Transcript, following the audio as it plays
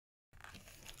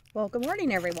Well, good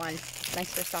morning, everyone.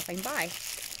 Thanks for stopping by.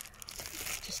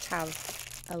 Just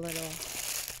have a little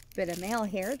bit of mail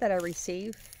here that I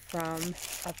received from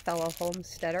a fellow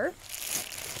homesteader.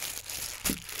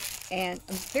 And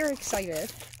I'm very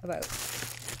excited about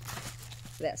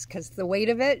this because the weight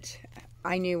of it,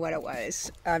 I knew what it was.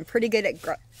 I'm pretty good at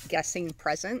guessing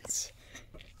presents,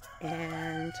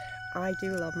 and I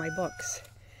do love my books.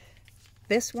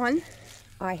 This one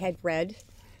I had read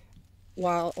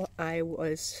while I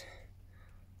was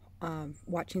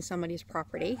watching somebody's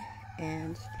property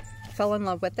and fell in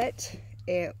love with it.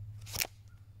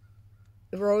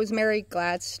 Rosemary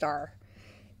Gladstar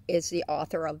is the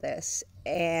author of this,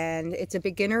 and it's a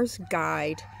beginner's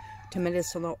guide to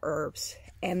medicinal herbs,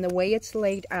 and the way it's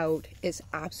laid out is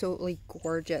absolutely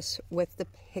gorgeous with the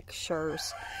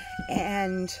pictures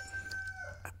and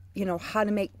you know how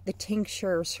to make the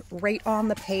tinctures right on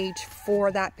the page for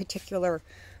that particular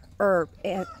herb,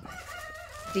 and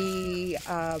the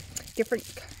different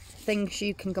things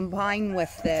you can combine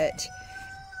with it,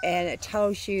 and it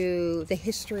tells you the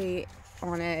history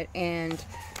on it and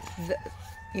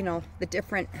the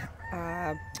different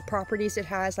properties it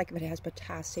has, like if it has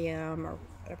potassium or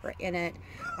whatever in it,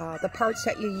 the parts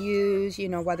that you use,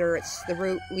 whether it's the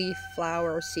root, leaf,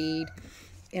 flower, or seed,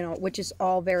 which is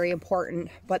all very important.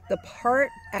 But the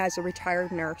part as a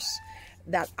retired nurse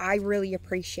that I really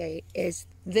appreciate is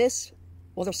this.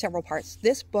 Well, there's several parts.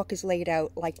 This book is laid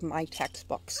out like my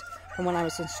textbooks from when I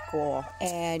was in school,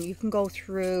 and you can go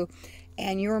through,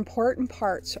 and your important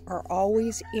parts are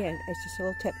always in. It's just a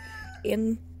little tip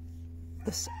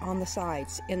on the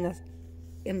sides in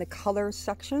the color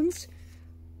sections.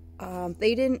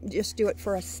 They didn't just do it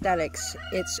for aesthetics.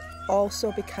 It's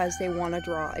also because they want to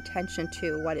draw attention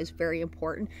to what is very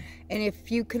important. And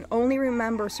if you can only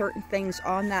remember certain things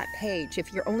on that page,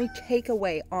 if your only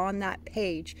takeaway on that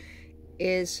page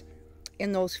is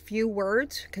in those few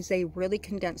words, because they really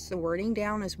condense the wording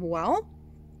down as well.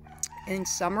 In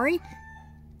summary,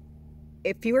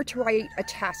 if you were to write a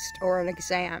test or an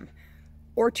exam,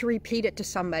 or to repeat it to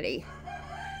somebody,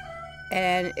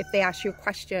 and if they ask you a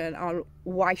question on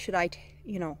why should I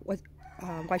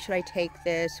take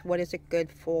this, what is it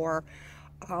good for,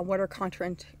 what are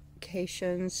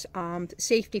contraindications,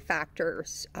 safety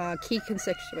factors, key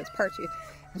constituents, parts,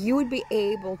 you would be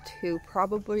able to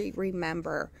probably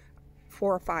remember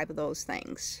 4 or 5 of those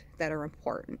things that are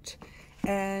important,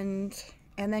 and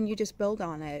then you just build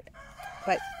on it.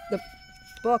 But the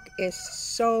book is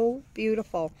so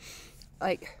beautiful.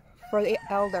 Like for the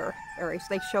elder areas,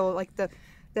 they show like the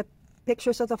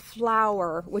pictures of the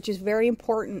flower, which is very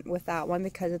important with that one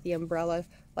because of the umbrella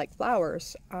like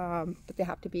flowers, but they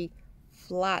have to be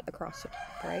flat across the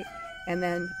top, right? And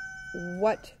then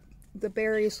what the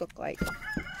berries look like.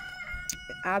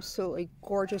 Absolutely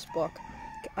gorgeous book.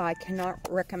 I cannot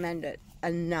recommend it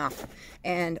enough.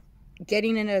 And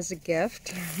getting it as a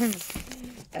gift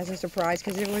as a surprise,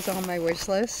 because it was on my wish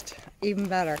list, even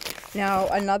better. Now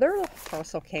another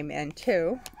parcel came in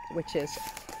too, which is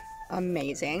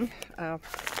amazing,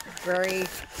 very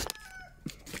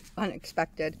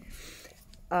unexpected.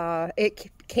 It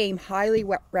came highly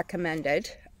recommended,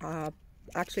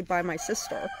 actually by my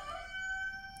sister.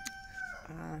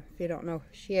 If you don't know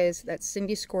who she is, that's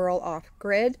Cindy Squirrel Off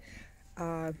Grid.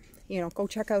 Go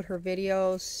check out her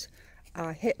videos,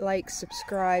 hit like,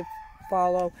 subscribe,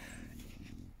 follow.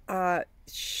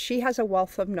 She has a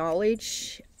wealth of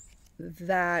knowledge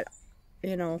that,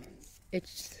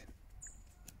 it's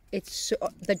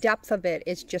the depth of it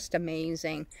is just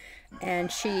amazing,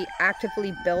 and she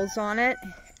actively builds on it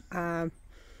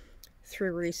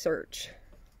through research,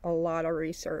 a lot of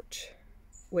research,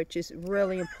 which is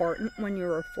really important when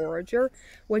you're a forager,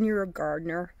 when you're a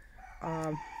gardener,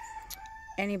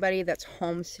 anybody that's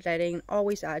homesteading,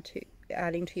 always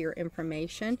adding to your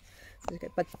information.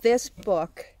 But this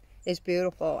book is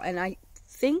beautiful, and I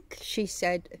think she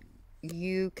said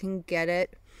you can get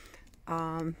it,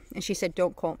 and she said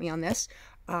don't quote me on this,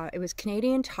 it was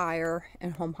Canadian Tire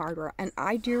and Home Hardware, and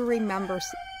I do remember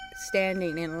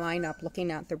standing in a lineup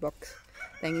looking at their book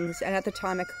things, and at the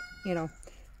time I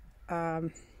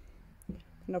couldn't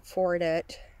afford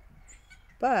it,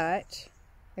 but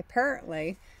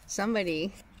apparently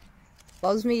somebody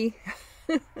loves me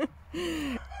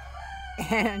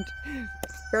and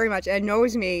very much, and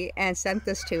knows me, and sent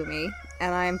this to me,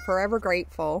 and I'm forever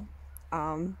grateful.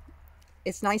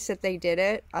 It's nice that they did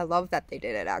it. I love that they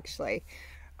did it, actually.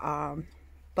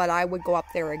 But I would go up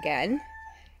there again,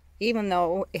 even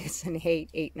though it's an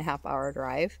 8.5 hour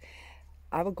drive.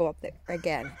 I would go up there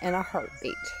again in a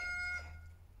heartbeat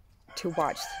to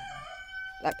watch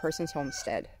that person's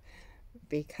homestead,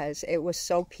 because it was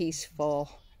so peaceful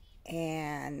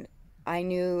and I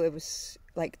knew it was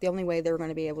like the only way they were going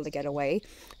to be able to get away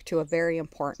to a very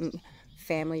important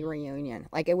family reunion.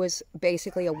 Like, it was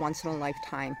basically a once in a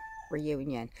lifetime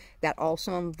reunion that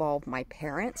also involved my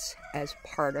parents as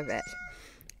part of it.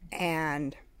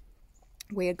 And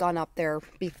we had gone up there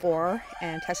before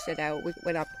and tested out. We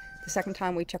went up the second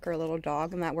time, we took our little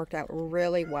dog, and that worked out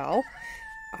really well.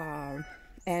 And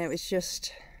it was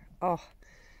just, oh,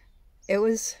 it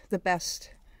was the best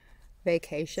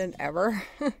vacation ever.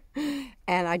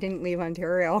 And I didn't leave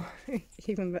Ontario.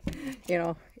 Even, you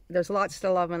know, there's lots to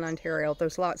love in Ontario.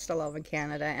 There's lots to love in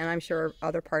Canada, and I'm sure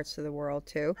other parts of the world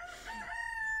too.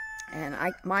 And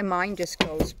my mind just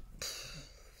goes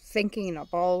thinking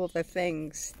of all of the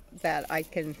things that I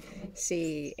can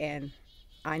see, and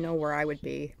I know where I would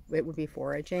be. It would be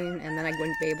foraging, and then I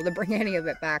wouldn't be able to bring any of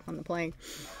it back on the plane.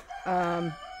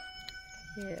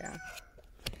 Yeah.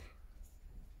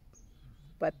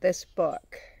 But this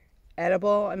book,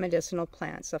 Edible and Medicinal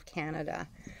Plants of Canada,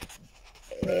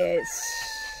 it's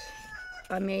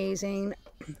amazing.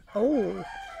 Oh,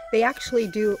 they actually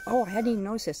do, oh, I hadn't even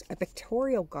noticed this, a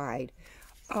pictorial guide.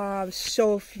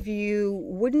 So if you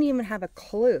wouldn't even have a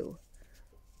clue,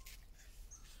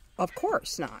 of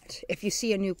course not. If you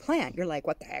see a new plant, you're like,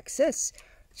 what the heck's this?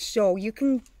 So you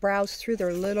can browse through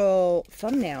their little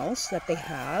thumbnails that they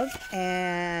have,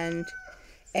 and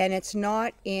it's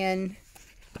not in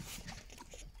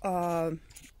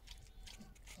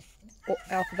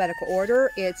alphabetical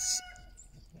order. It's,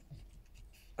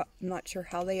 I'm not sure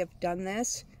how they have done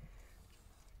this.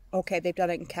 Okay, they've done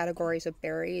it in categories of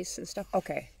berries and stuff.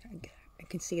 Okay, I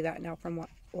can see that now from what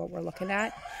we're looking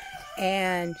at.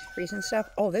 And trees and stuff.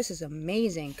 Oh, this is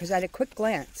amazing, because at a quick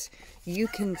glance, you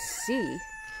can see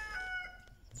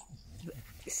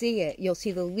it. You'll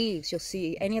see the leaves. You'll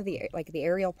see any of the, like the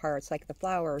aerial parts, like the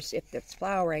flowers, if it's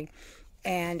flowering.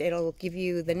 And it'll give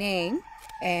you the name,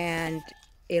 and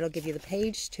it'll give you the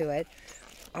page to it.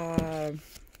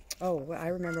 Oh, I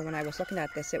remember when I was looking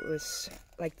at this, it was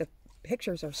like the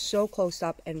pictures are so close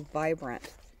up and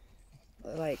vibrant.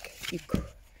 Like,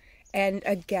 and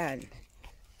again,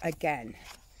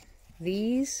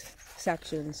 these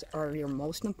sections are your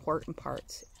most important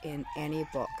parts in any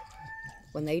book.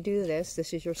 When they do this,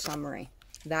 this is your summary.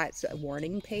 That's a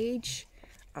warning page,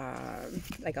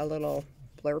 like a little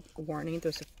blurb warning.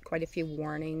 There's quite a few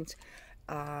warnings.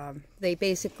 They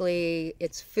basically,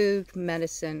 it's food,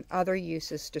 medicine, other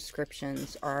uses,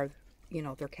 descriptions are, you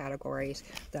know, their categories.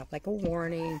 They have like a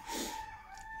warning.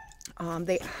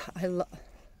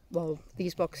 Well,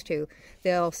 these books too,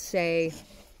 they'll say,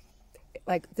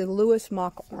 like the Lewis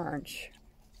mock orange.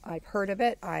 I've heard of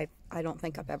it. I don't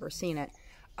think I've ever seen it.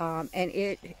 And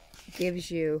it gives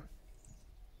you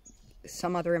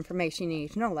some other information you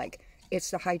need to know, like it's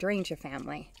the hydrangea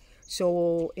family.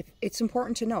 So it's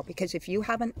important to know, because if you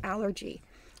have an allergy,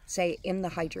 say in the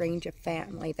hydrangea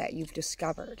family that you've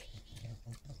discovered,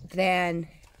 then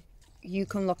you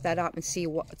can look that up and see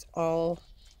what's all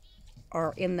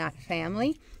are in that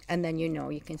family, and then you know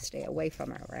you can stay away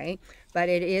from it, right? But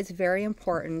it is very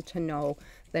important to know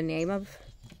the name of,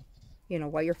 you know,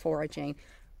 what you're foraging,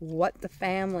 what the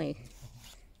family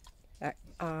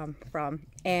from,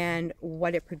 and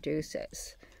what it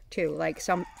produces too. Like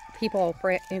some people,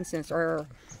 for instance, are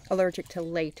allergic to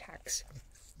latex,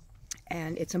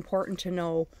 and it's important to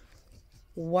know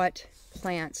what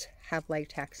plants have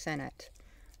latex in it,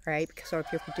 right? So if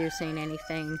you're producing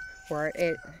anything or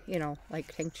it, you know,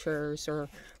 like tinctures or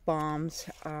balms,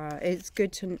 it's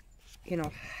good to, you know,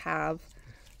 have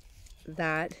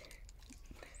that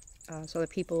so that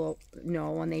people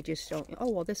know, and they just don't, oh,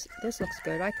 well, this looks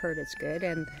good, I've heard it's good,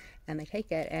 and they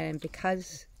take it. And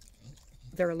because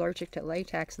they're allergic to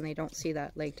latex and they don't see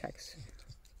that latex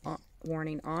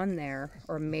warning on there,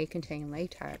 or may contain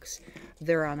latex,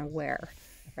 they're unaware,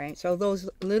 right? So those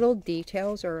little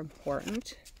details are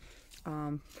important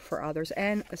for others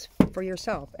and for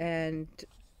yourself. And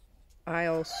I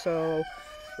also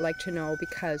like to know,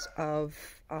 because of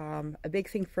a big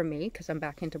thing for me, because I'm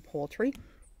back into poultry,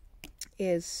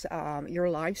 is your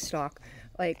livestock.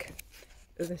 Like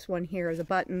this one here is a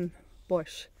button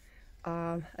bush.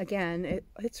 Again,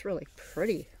 it's really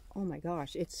pretty. Oh my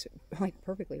gosh, it's like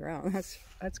perfectly round.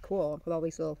 That's cool, with all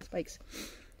these little spikes.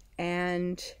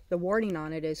 And the warning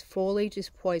on it is foliage is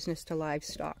poisonous to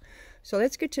livestock. So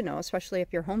that's good to know, especially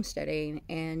if you're homesteading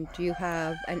and you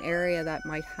have an area that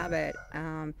might have it.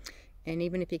 And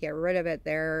even if you get rid of it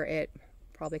there, it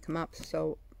probably come up.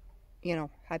 So, you know,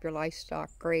 have your livestock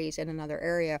graze in another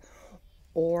area.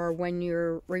 Or when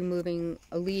you're removing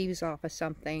leaves off of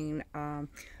something,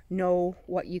 know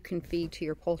what you can feed to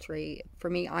your poultry. For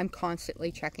me, I'm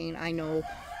constantly checking. I know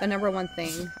the number one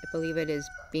thing, I believe it is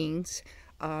beans.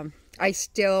 I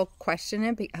still question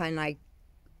it, and I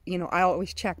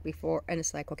always check before, and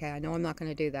it's like, okay, I know I'm not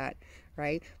going to do that,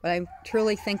 right? But I'm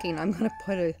truly thinking I'm going to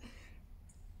put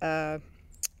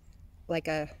like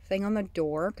a thing on the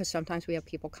door, because sometimes we have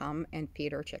people come and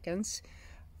feed our chickens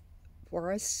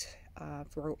for us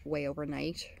for way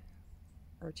overnight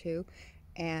or two,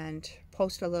 and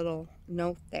post a little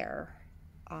note there,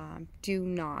 do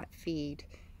not feed.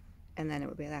 And then it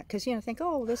would be that, because think,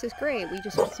 oh, this is great, we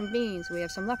just got some beans, we have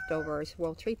some leftovers,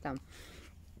 we'll treat them.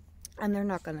 And they're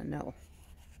not going to know.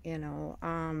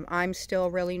 I'm still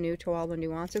really new to all the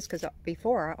nuances, because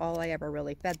before, all I ever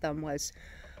really fed them was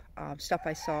stuff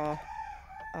I saw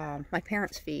my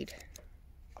parents feed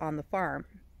on the farm,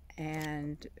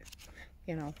 and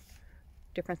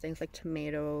different things like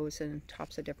tomatoes and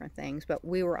tops of different things, but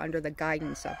we were under the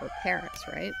guidance of our parents,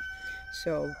 right?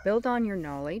 So build on your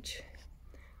knowledge.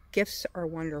 Gifts are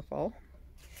wonderful.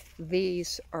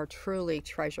 These are truly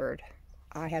treasured.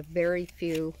 I have very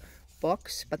few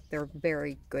books, but they're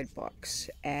very good books,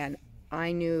 and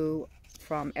I knew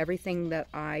from everything that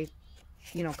I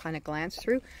kind of glanced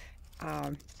through,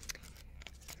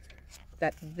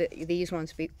 that these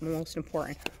ones be most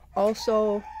important.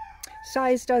 Also,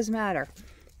 size does matter.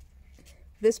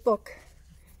 This book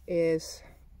is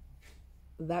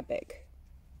that big,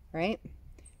 right?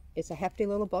 It's a hefty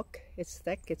little book. It's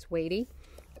thick, it's weighty,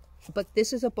 but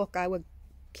this is a book I would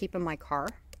keep in my car.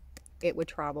 It would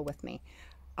travel with me.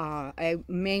 I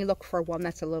may look for one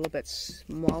that's a little bit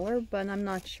smaller, but I'm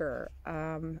not sure.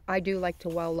 I do like to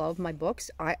love my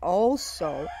books. I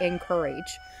also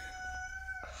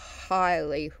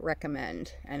highly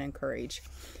recommend and encourage,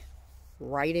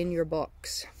 write in your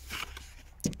books.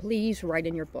 Please write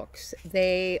in your books.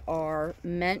 They are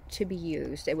meant to be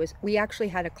used. We actually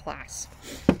had a class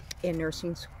in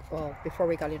nursing school, before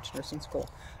we got into nursing school,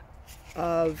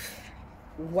 of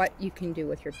what you can do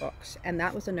with your books, and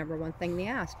that was the number one thing they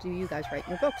asked. Do you guys write in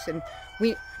your books? And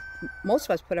most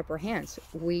of us put up our hands.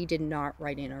 We did not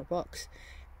write in our books,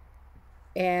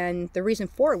 and the reason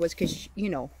for it was because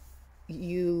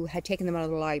you had taken them out of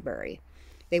the library.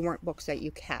 They weren't books that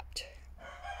you kept.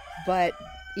 But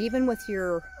even with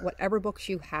your whatever books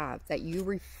you have that you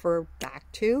refer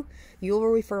back to, you'll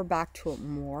refer back to it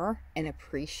more and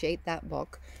appreciate that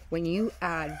book when you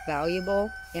add valuable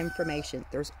information.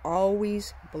 There's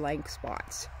always blank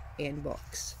spots in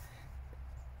books,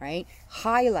 right?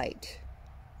 Highlight.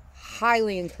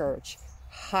 Highly encourage.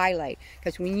 Highlight.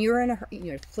 Because when you're in a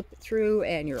flip it through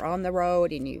and you're on the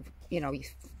road and you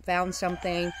found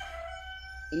something,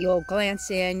 you'll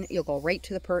glance in, you'll go right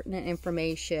to the pertinent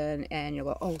information, and you'll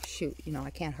go, oh shoot, I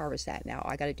can't harvest that now,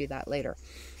 I got to do that later.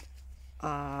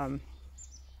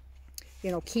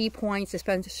 Key points,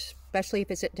 especially if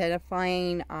it's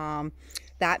identifying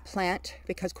that plant,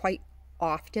 because quite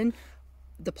often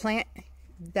the plant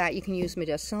that you can use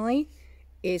medicinally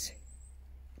is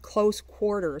close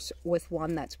quarters with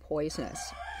one that's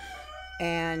poisonous.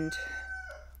 And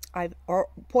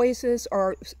poisonous,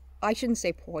 or I shouldn't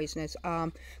say poisonous,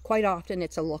 quite often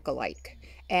it's a look-alike,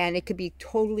 and it could be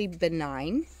totally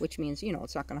benign, which means,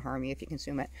 it's not going to harm you if you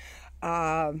consume it,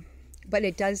 but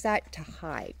it does that to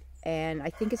hide. And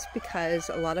I think it's because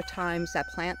a lot of times that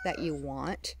plant that you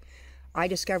want, I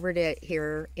discovered it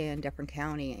here in Dufferin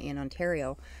County in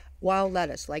Ontario, wild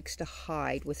lettuce likes to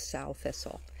hide with sow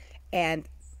thistle, and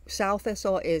sow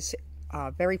thistle is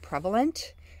very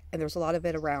prevalent, and there's a lot of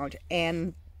it around,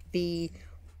 and the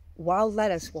wild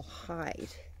lettuce will hide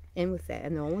in with it,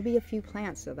 and there'll only be a few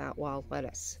plants of that wild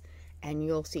lettuce, and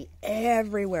you'll see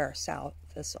everywhere sow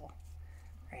thistle,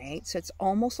 right? So it's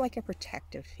almost like a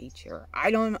protective feature.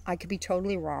 I could be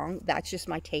totally wrong. That's just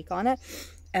my take on it.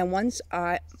 And once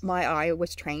my eye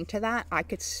was trained to that, I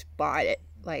could spot it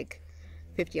like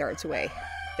 50 yards away,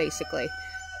 basically,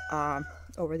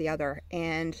 over the other.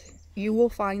 And you will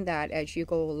find that as you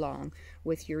go along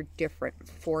with your different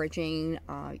foraging,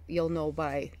 you'll know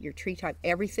by your tree type,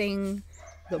 everything,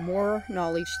 the more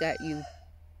knowledge that you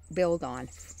build on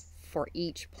for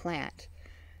each plant,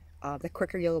 the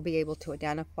quicker you'll be able to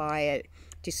identify it,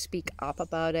 to speak up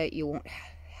about it. You won't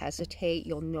hesitate.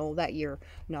 You'll know that your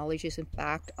knowledge is in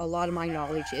fact. A lot of my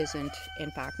knowledge isn't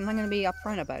in fact, and I'm going to be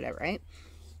upfront about it, right?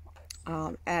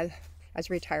 As a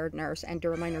retired nurse and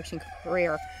during my nursing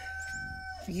career,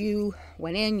 you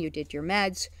went in, you did your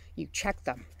meds, you checked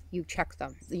them. You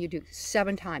do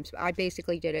 7 times. I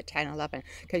basically did it 10, 11,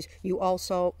 because you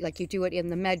also, like, you do it in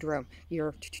the med room.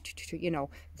 You're,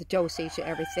 the dosage and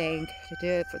everything to do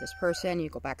it for this person. You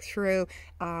go back through,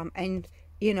 and,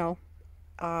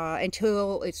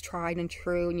 until it's tried and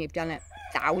true and you've done it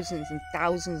thousands and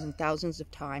thousands and thousands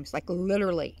of times, like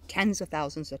literally tens of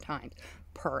thousands of times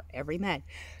per every med,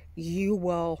 you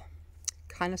will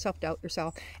kind of self-doubt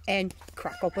yourself and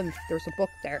crack open. There's a book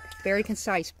there, very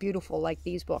concise, beautiful, like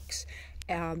these books.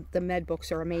 The med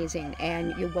books are amazing,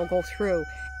 and you will go through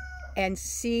and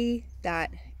see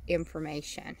that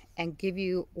information and give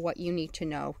you what you need to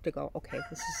know to go, okay,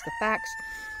 this is the facts.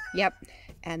 Yep.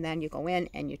 And then you go in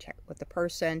and you check with the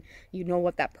person, you know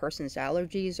what that person's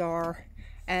allergies are,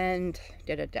 and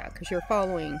because you're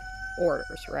following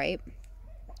orders, right,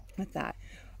 with that.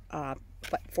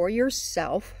 But for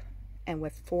yourself, and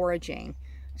with foraging,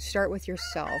 start with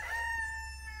yourself,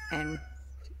 and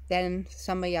then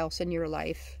somebody else in your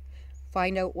life.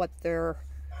 Find out what their,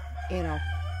 you know,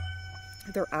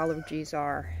 their allergies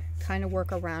are. Kind of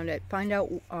work around it. Find out,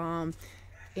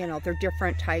 you know, they're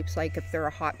different types, like if they're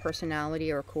a hot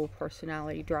personality or a cool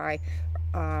personality, dry,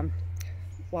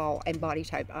 well, and body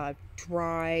type,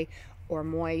 dry or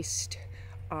moist.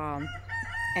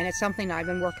 And it's something I've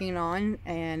been working on,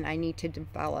 and I need to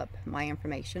develop my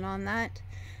information on that.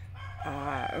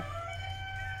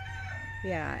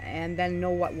 Yeah, and then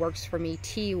know what works for me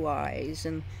tea-wise,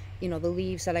 and, you know, the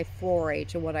leaves that I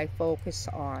forage and what I focus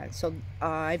on. So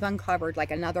I've uncovered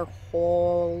like another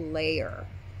whole layer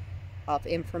of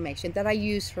information that I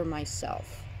use for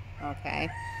myself. Okay.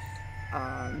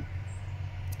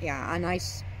 Yeah, and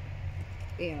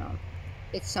you know,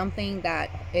 it's something that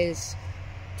is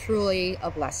truly a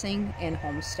blessing in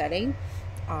homesteading.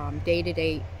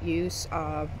 Day-to-day use.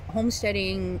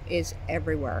 Homesteading is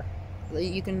everywhere.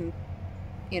 You can,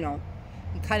 you know,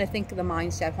 you kind of think of the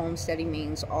mindset homesteading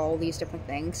means all these different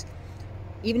things.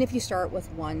 Even if you start with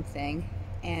one thing,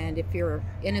 and if you're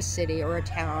in a city or a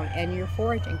town and you're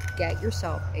foraging, get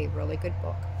yourself a really good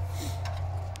book.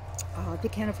 If you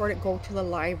can't afford it, go to the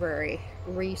library,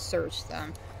 research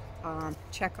them,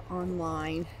 check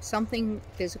online. Something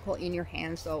physical in your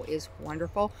hands, though, is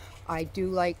wonderful. I do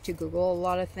like to Google a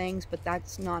lot of things, but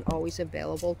that's not always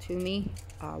available to me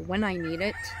when I need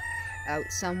it out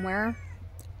somewhere.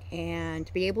 And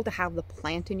to be able to have the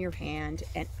plant in your hand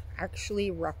and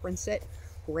actually reference it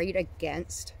right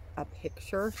against a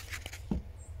picture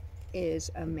is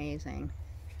amazing.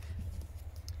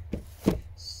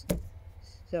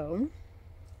 So,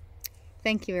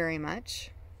 thank you very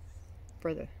much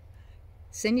for the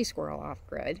Cindy Squirrel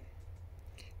off-grid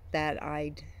that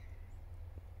I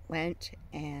went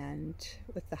and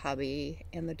with the hubby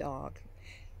and the dog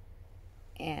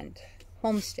and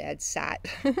homestead sat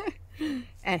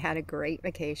and had a great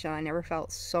vacation. I never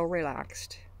felt so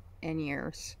relaxed in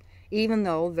years, even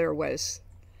though there was,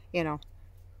 you know,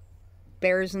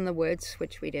 bears in the woods,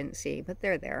 which we didn't see, but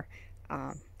they're there,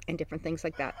 and different things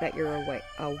like that that you're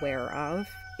aware of.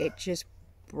 It just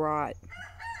brought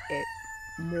it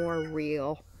more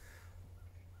real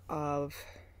of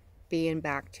being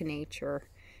back to nature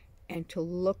and to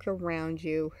look around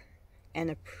you and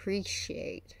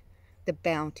appreciate the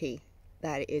bounty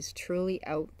that is truly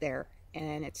out there,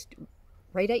 and it's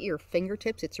right at your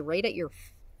fingertips. It's right at your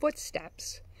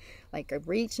footsteps, like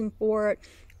reaching for it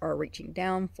or reaching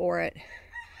down for it.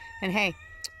 And hey,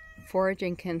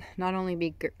 foraging can not only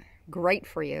be great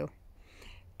for you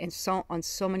and on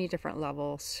so many different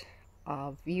levels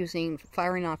of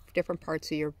firing off different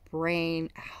parts of your brain,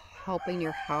 helping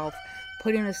your health,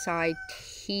 putting aside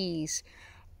teas,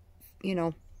 you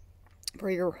know,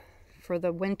 for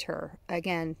the winter.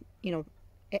 Again, you know,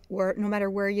 no matter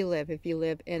where you live, if you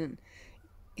live in,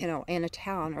 you know, in a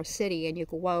town or city, and you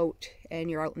go out and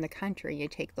you're out in the country, you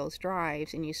take those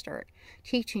drives and you start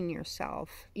teaching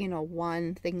yourself, you know,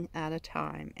 one thing at a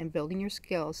time and building your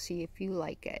skills. See if you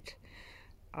like it.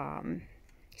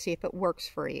 See if it works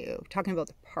for you. Talking about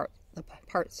the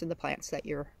parts of the plants that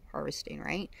you're harvesting,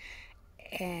 right?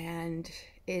 And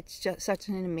it's just such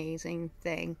an amazing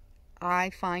thing. I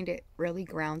find it really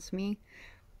grounds me.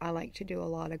 I like to do a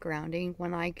lot of grounding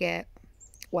when I get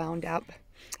wound up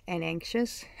and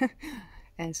anxious.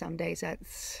 And some days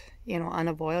that's, you know,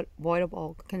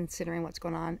 unavoidable considering what's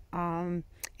going on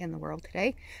in the world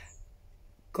today.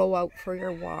 Go out for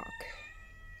your walk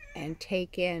and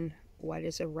take in what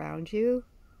is around you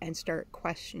and start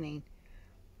questioning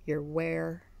your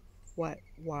where, what,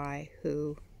 why,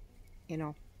 who, you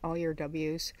know, all your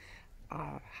W's.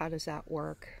 How does that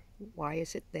work? Why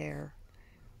is it there?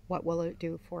 What will it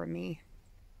do for me?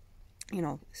 You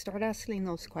know, start asking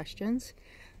those questions.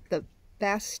 The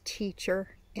best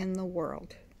teacher in the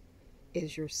world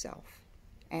is yourself,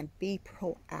 and be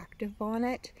proactive on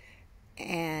it.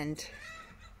 And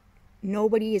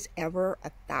nobody is ever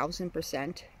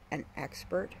 1,000% an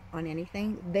expert on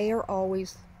anything. They are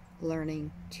always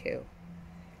learning too.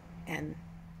 And,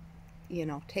 you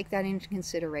know, take that into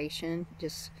consideration.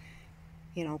 Just,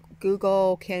 you know,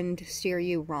 Google can steer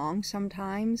you wrong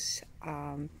sometimes.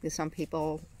 Because some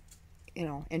people, you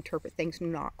know, interpret things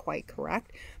not quite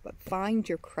correct. But find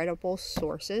your credible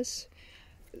sources.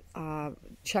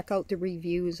 Check out the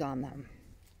reviews on them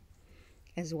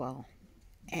as well.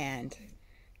 And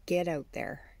get out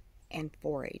there and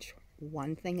forage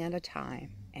one thing at a time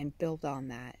and build on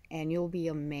that. And you'll be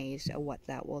amazed at what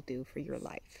that will do for your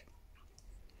life.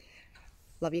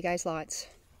 Love you guys lots.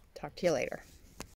 Talk to you later.